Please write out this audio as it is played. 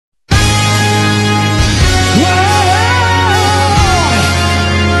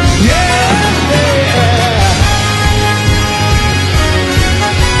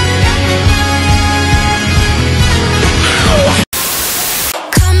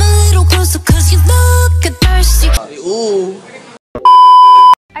Ooh.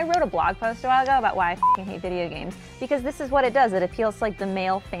 I wrote a blog post a while ago about why I f***ing hate video games, because this is what it does. It appeals to like the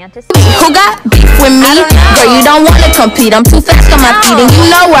male fantasy. Who got beef with me? Girl, you don't wanna compete. I'm too fast on my feet, and you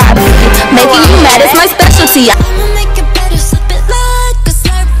know where I be. Making you mad is my specialty. I'ma make it better, slip it like a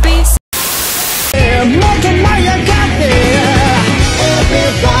slurpee.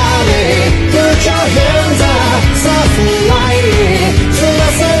 Everybody, put your hands up,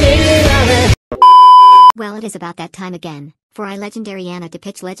 Well, it is about that time again, for Legendary Anna to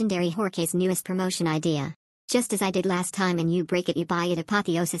pitch Legendary Jorge's newest promotion idea. Just as I did last time in You Break It You Buy It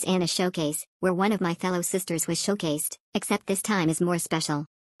Apotheosis Anna Showcase, where one of my fellow sisters was showcased, except this time is more special.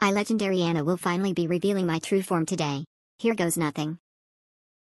 Legendary Anna will finally be revealing my true form today. Here goes nothing.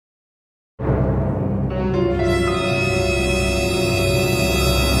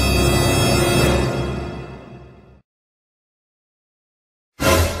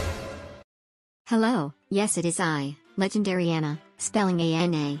 Hello, yes it is I, Legendary Anna, spelling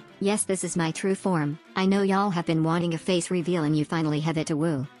A-N-A, yes this is my true form. I know y'all have been wanting a face reveal and you finally have it to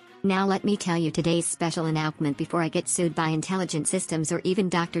woo. Now let me tell you today's special announcement before I get sued by intelligent systems or even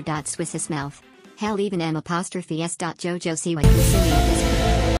Dr. Swiss's mouth. Hell even M''S.Jojo Siwa can sue me at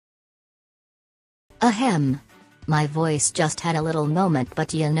this point. Ahem. My voice just had a little moment,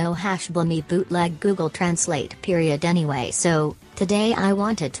 but you know #blame bootleg Google Translate period anyway, so today I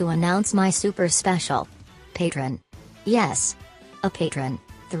wanted to announce my super special patron. Yes, a patron.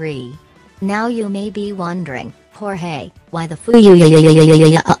 3. Now you may be wondering, Jorge, why the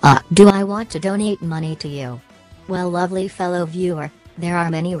do I want to donate money to you? Well, lovely fellow viewer, there are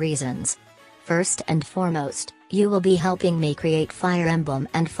many reasons. First and foremost, you will be helping me create Fire Emblem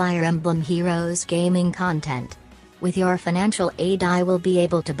and Fire Emblem Heroes gaming content. With your financial aid I will be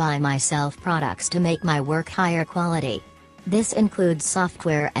able to buy myself products to make my work higher quality. This includes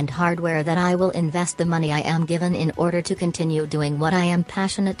software and hardware that I will invest the money I am given in order to continue doing what I am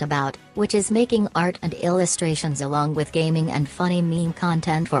passionate about, which is making art and illustrations along with gaming and funny meme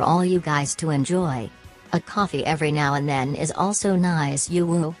content for all you guys to enjoy. A coffee every now and then is also nice, you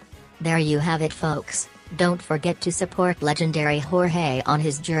woo. There you have it folks, don't forget to support Legendary Jorge on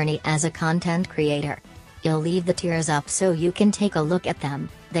his journey as a content creator. You'll leave the tears up so you can take a look at them,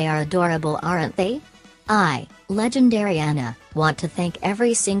 they are adorable aren't they? I, Legendary Anna, want to thank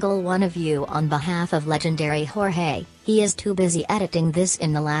every single one of you on behalf of Legendary Jorge. He is too busy editing this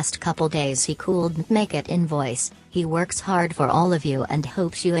in the last couple days he couldn't make it in voice. He works hard for all of you and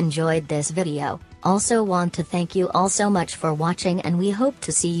hopes you enjoyed this video. Also want to thank you all so much for watching and we hope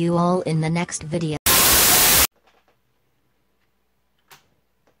to see you all in the next video.